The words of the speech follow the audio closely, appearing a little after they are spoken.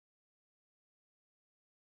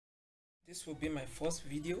This will be my first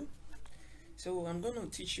video, so I'm going to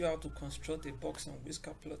teach you how to construct a box and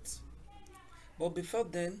whisker plot. But before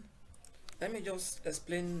then, let me just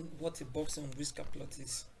explain what a box and whisker plot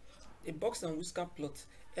is. A box and whisker plot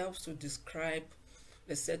helps to describe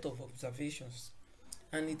a set of observations,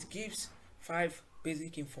 and it gives 5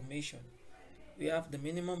 basic information. We have the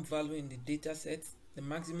minimum value in the data set, the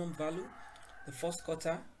maximum value, the first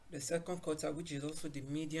quarter, the second quarter, which is also the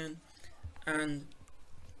median, and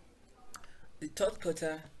the third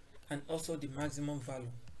quarter, and also the maximum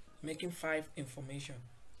value, making 5 information.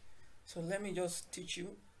 So let me just teach you.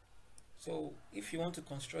 So if you want to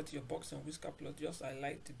construct your box and whisker plot, just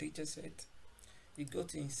highlight the data set, you go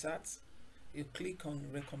to insert, you click on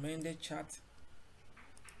recommended chart,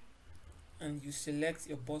 and you select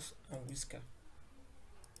your box and whisker.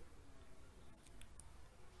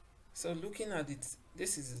 So looking at it,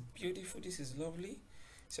 this is beautiful, this is lovely.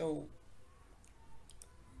 So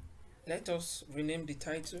let us rename the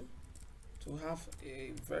title to have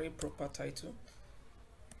a very proper title.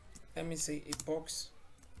 Let me say a box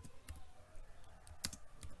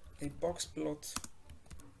plot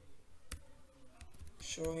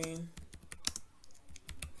showing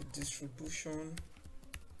the distribution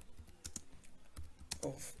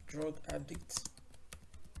of drug addicts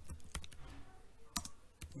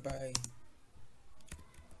by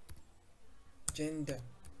gender.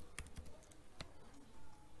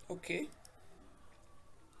 Okay,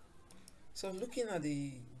 so looking at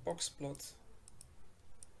the box plot,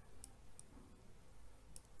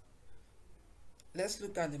 let's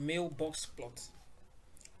look at the male box plot.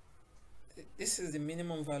 This is the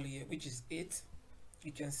minimum value here, which is 8.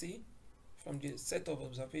 You can see from the set of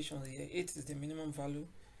observations here, 8 is the minimum value.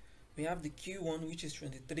 We have the Q1, which is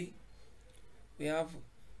 23. We have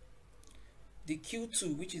the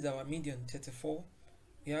Q2, which is our median, 34.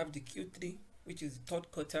 We have the Q3, which is the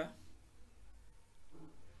third quarter,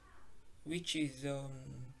 which is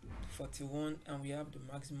 41, and we have the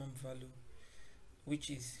maximum value,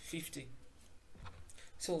 which is 50.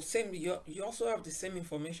 So same, you also have the same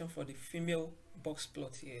information for the female box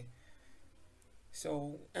plot here.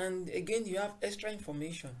 So, and again, you have extra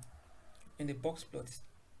information in the box plot.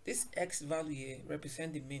 This X value here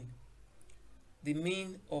represents the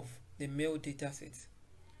mean of the male data set.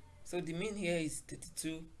 So the mean here is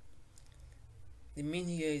 32, the mean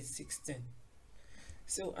here is 16.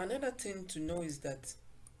 So another thing to know is that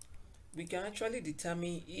we can actually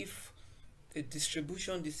determine if the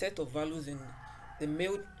distribution, the set of values in the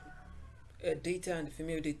male data and the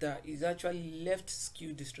female data is actually left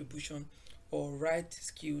skewed distribution or right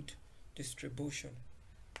skewed distribution.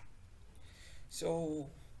 So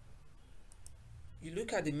you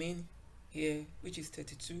look at the mean here, which is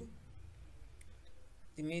 32,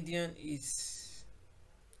 the median is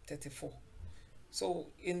 34. So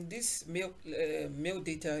in this male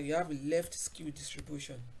data, you have a left skewed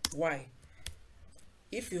distribution. Why?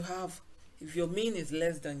 If your mean is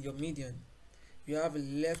less than your median, you have a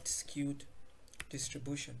left skewed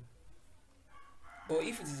distribution. But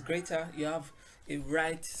if it is greater, you have a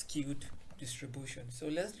right skewed distribution. So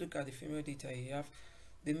let's look at the female data. You have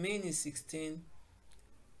the mean is 16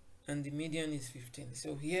 and the median is 15.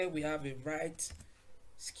 So here we have a right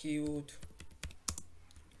skewed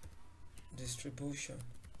distribution.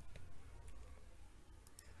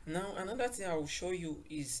 Now another thing I will show you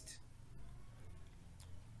is,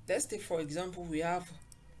 let's take for example, we have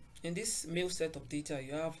in this male set of data,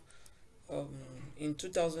 you have in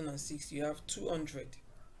 2006 you have 200.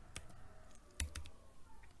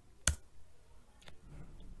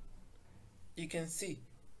 You can see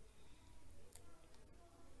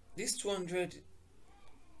this 200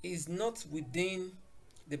 is not within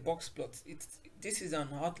the box plot. This is an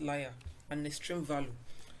outlier, an extreme value.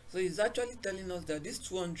 So it's actually telling us that this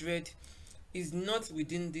 200 is not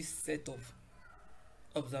within this set of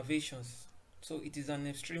observations. So it is an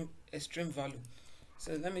extreme value.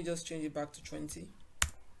 So let me just change it back to 20.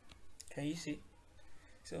 Can you see?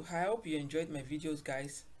 So I hope you enjoyed my videos,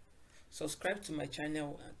 guys. Subscribe to my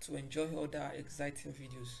channel to enjoy other exciting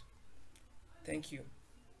videos. Thank you.